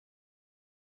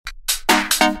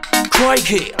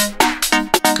Crikey,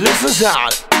 listen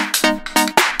sound.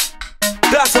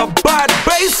 That's a bad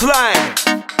bassline.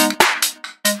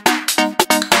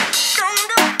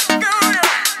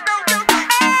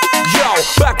 Yo,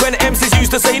 back when MCs used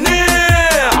to say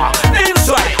nah,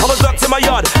 inside. I was locked in my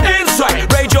yard,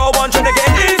 inside. Radio 1 trying to get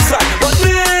inside, but nah.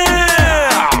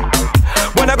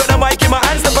 When I got the mic in my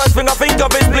hands, the first thing I think of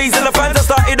is pleasing the fans. I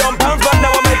started on pounds, but now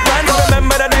I make plans. I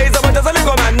remember the days I was just a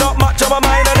little man, not much on my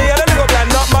mind, only had a little plan.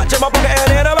 Not much in my pocket,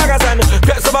 only had a bag of sand.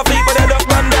 Grips on my feet, but they look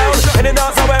run down. Any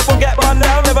dance I went will get run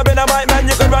down. Never been a mic man,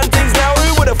 you could run things now.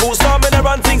 Who would've thought Stormin to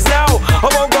run things now? I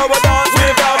won't go a dance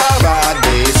without a bad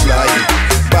bassline,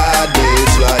 bad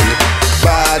bassline,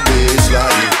 bad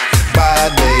bassline,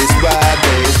 bad bass, bad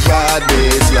bass, bad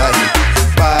bassline,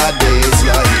 bad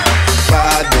bassline,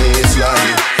 bad bassline,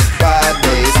 bad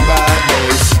bass, bad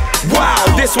bass. Wow,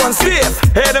 this one's stiff.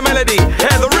 Hear the melody,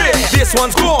 hear the riff. This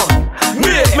one's gone.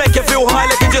 Myth, make you feel high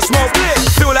like you just smoked it.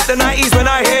 Feel like the 90s when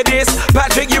I hear this.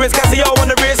 Patrick Ewing's Casio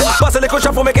on the wrist. Bust a little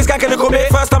shuffle, make it skank a little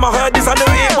bit. First time I heard this, I knew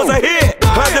it was a hit.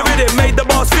 Heard the rhythm, made the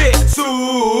boss fit.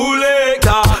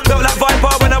 Selector, felt like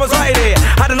Viper when I was writing it.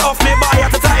 Had an off flip, but I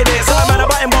had to tighten it. So I'm out of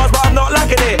biting bars, but I'm not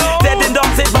liking it. Dead in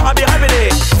dances, but I be hyping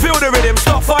it. Feel the rhythm,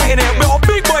 stop fighting it. We're all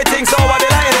big boy things, so I be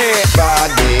liking it.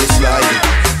 Bad bassline,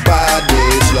 bad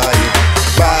bassline,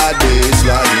 bad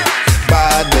bassline,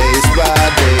 bad bass,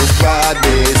 bad bass, bad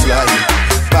bassline,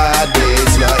 bad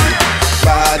bassline,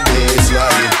 bad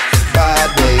bassline, bad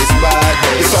bass, bad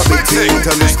bass. It's a big thing,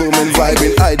 tell me Stormin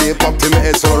vibing. Idea popped in my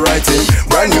head, so writing.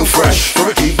 Brand new, fresh, so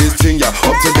we keep this thing, yeah,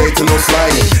 up to date and no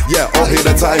sliding. Yeah, all hear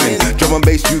the timing. Drum and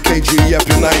bass, UKG, yep,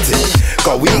 united.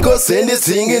 Cause we go send this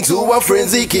thing into a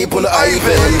frenzy, keep on the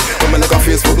Ivan. Coming like a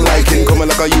Facebook liking, coming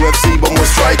like a UFC, but more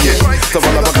striking. So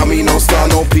far like a Camino, star,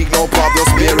 no peak, no pop, no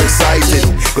spear exciting.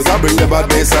 Cause I bring the bad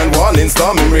bass and warning,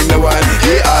 Stormin ring the wine.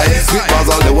 Yeah, I sweet bars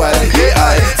all the while. Yeah,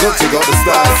 I so check out the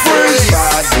style. Freeze.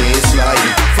 Bad bassline,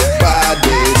 bad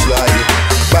bassline,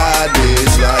 bad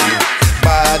bassline,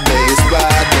 bad bass,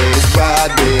 bad bass,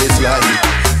 bad bassline,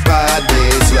 bad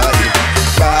bassline,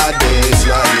 bad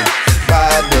bassline,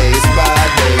 bad bass, bad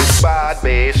bass, bad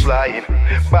bassline,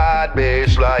 bad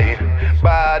bassline,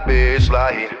 bad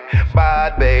bassline,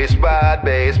 bad bass, bad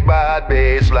bass, bad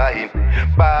bassline,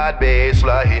 bad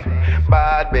bassline,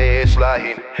 bad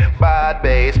bassline, bad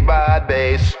bass, bad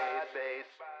bass.